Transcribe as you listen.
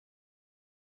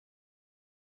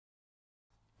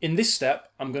In this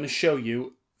step, I'm going to show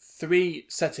you 3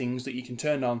 settings that you can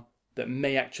turn on that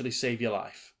may actually save your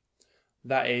life.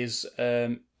 That is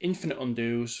infinite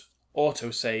undos,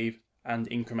 autosave, and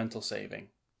incremental saving.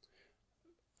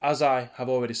 As I have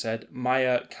already said,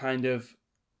 Maya kind of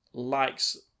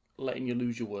likes letting you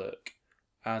lose your work,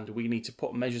 and we need to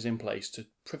put measures in place to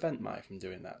prevent Maya from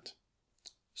doing that.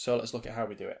 So let's look at how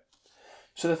we do it.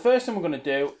 So the first thing we're going to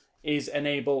do is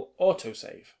enable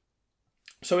autosave.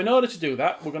 So in order to do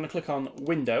that, we're going to click on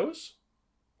Windows.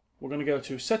 We're going to go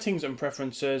to Settings and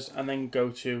Preferences, and then go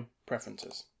to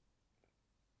Preferences.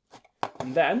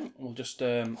 And then we'll just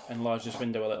enlarge this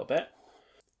window a little bit.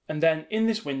 And then in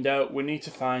this window, we need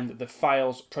to find the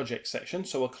Files Project section.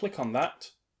 So we'll click on that.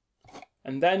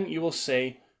 And then you will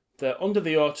see that under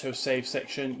the autosave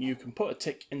section, you can put a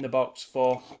tick in the box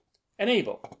for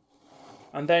Enable.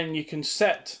 And then you can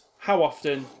set how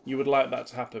often you would like that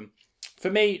to happen. For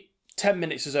me, 10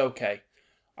 minutes is okay.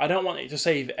 I don't want it to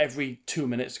save every 2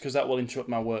 minutes because that will interrupt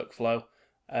my workflow.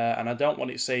 And I don't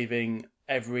want it saving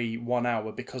every 1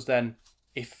 hour because then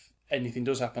if anything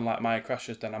does happen like Maya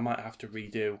crashes, then I might have to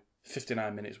redo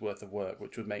 59 minutes worth of work,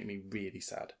 which would make me really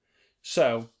sad.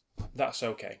 So that's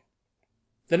okay.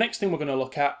 The next thing we're going to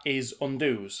look at is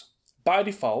undos. By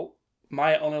default,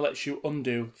 Maya only lets you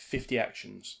undo 50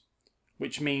 actions,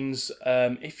 which means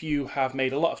if you have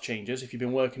made a lot of changes, if you've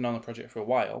been working on a project for a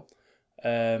while,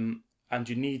 and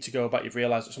you need to go back, you've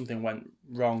realised that something went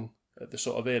wrong at the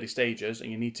sort of early stages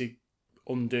and you need to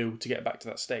undo to get back to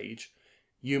that stage,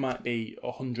 you might be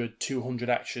 100, 200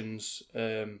 actions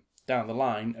down the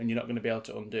line and you're not going to be able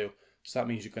to undo. So that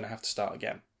means you're going to have to start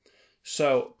again.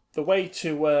 So the way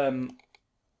to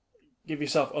give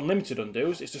yourself unlimited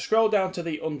undos is to scroll down to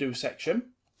the undo section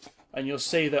and you'll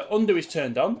see that undo is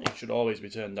turned on. It should always be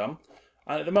turned on.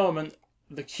 And at the moment,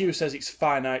 the queue says it's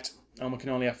finite and we can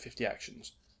only have 50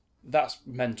 actions. That's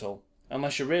mental.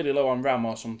 Unless you're really low on RAM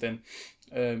or something,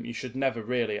 you should never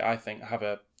really, I think, have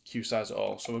a queue size at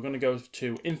all. So we're going to go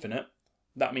to infinite.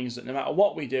 That means that no matter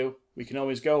what we do, we can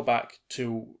always go back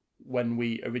to when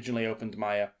we originally opened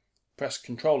Maya, press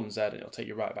Ctrl and Z and it'll take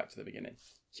you right back to the beginning.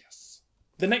 Yes.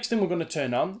 The next thing we're going to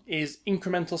turn on is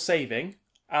incremental saving,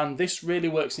 and this really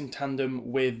works in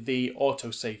tandem with the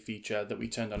autosave feature that we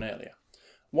turned on earlier.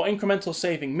 What incremental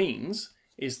saving means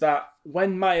is that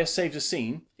when Maya saves a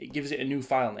scene, it gives it a new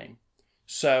file name.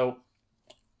 So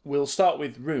we'll start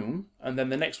with room, and then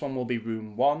the next one will be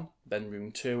room 1, then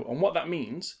room 2. And what that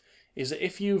means is that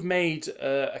if you've made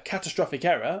a catastrophic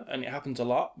error, and it happens a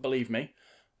lot, believe me,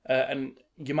 and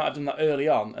you might have done that early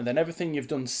on, and then everything you've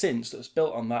done since that's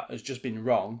built on that has just been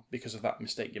wrong because of that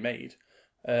mistake you made.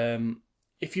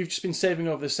 If you've just been saving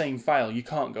over the same file, you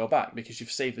can't go back because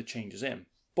you've saved the changes in.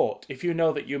 But if you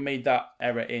know that you made that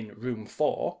error in room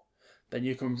 4, then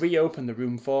you can reopen the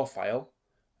room 4 file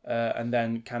and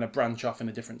then kind of branch off in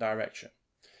a different direction.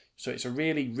 So it's a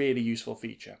really, really useful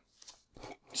feature.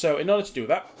 So in order to do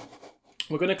that,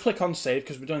 we're going to click on save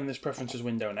because we're done in this preferences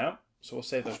window now. So we'll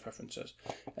save those preferences.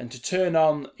 And to turn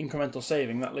on incremental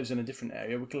saving, that lives in a different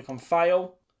area, we click on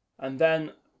file and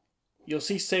then you'll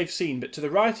see save scene, but to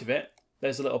the right of it,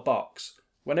 there's a little box.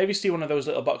 Whenever you see one of those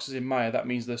little boxes in Maya, that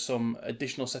means there's some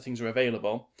additional settings are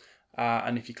available.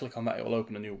 And if you click on that, it will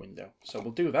open a new window. So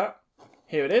we'll do that.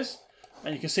 Here it is.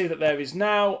 And you can see that there is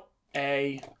now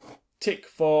a tick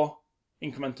for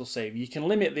incremental save. You can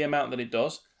limit the amount that it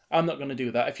does. I'm not going to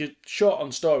do that. If you're short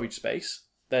on storage space,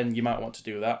 then you might want to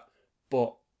do that.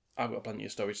 But I've got plenty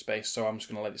of storage space, so I'm just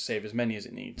going to let it save as many as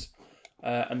it needs.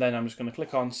 And then I'm just going to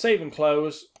click on save and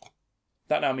close.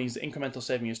 That now means that incremental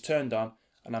saving is turned on,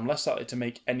 and I'm less likely to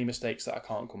make any mistakes that I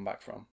can't come back from.